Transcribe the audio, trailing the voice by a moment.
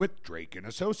With Drake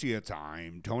Associates,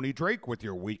 I'm Tony Drake with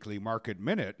your weekly market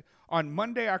minute on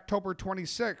Monday, October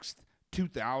 26th,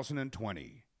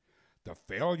 2020. The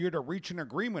failure to reach an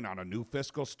agreement on a new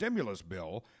fiscal stimulus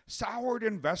bill soured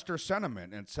investor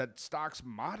sentiment and sent stocks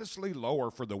modestly lower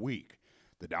for the week.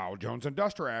 The Dow Jones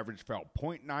Industrial Average fell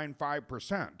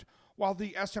 0.95%, while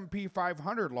the S&P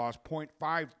 500 lost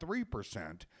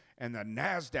 0.53%, and the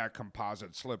Nasdaq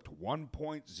Composite slipped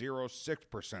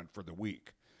 1.06% for the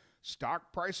week.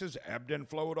 Stock prices ebbed and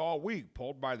flowed all week,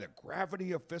 pulled by the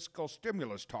gravity of fiscal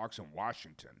stimulus talks in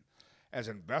Washington. As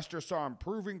investors saw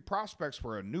improving prospects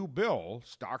for a new bill,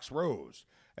 stocks rose.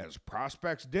 As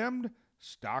prospects dimmed,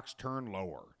 stocks turned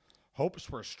lower. Hopes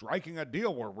for striking a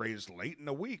deal were raised late in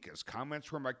the week as comments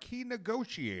from a key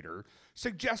negotiator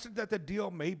suggested that the deal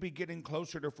may be getting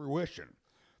closer to fruition.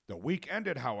 The week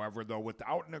ended, however,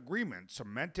 without an agreement,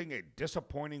 cementing a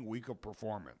disappointing week of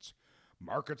performance.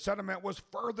 Market sentiment was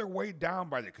further weighed down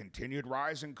by the continued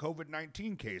rise in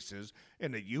COVID-19 cases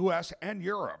in the U.S. and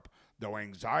Europe, though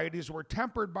anxieties were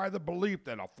tempered by the belief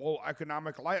that a full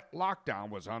economic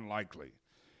lockdown was unlikely.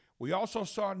 We also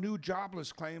saw new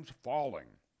jobless claims falling.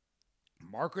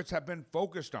 Markets have been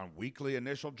focused on weekly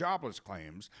initial jobless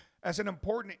claims as an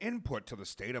important input to the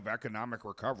state of economic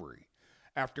recovery.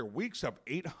 After weeks of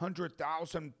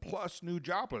 800,000 plus new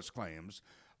jobless claims,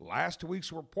 last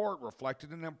week's report reflected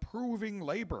an improving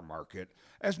labor market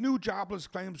as new jobless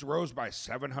claims rose by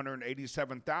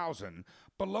 787,000,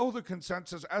 below the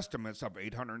consensus estimates of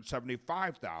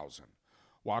 875,000,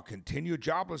 while continued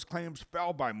jobless claims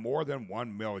fell by more than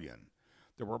 1 million.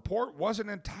 The report wasn't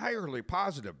entirely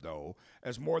positive, though,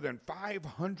 as more than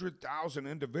 500,000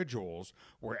 individuals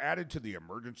were added to the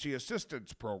emergency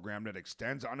assistance program that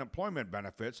extends unemployment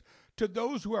benefits to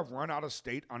those who have run out of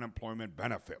state unemployment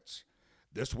benefits.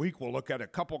 This week, we'll look at a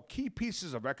couple key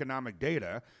pieces of economic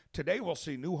data. Today, we'll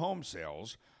see new home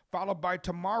sales, followed by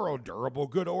tomorrow, durable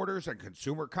good orders and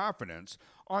consumer confidence.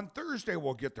 On Thursday,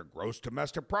 we'll get the gross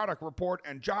domestic product report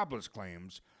and jobless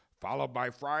claims, followed by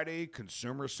Friday,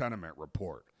 consumer sentiment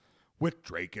report. With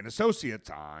Drake & Associates,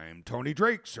 I'm Tony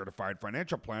Drake, Certified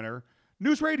Financial Planner,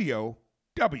 News Radio,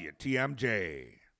 WTMJ.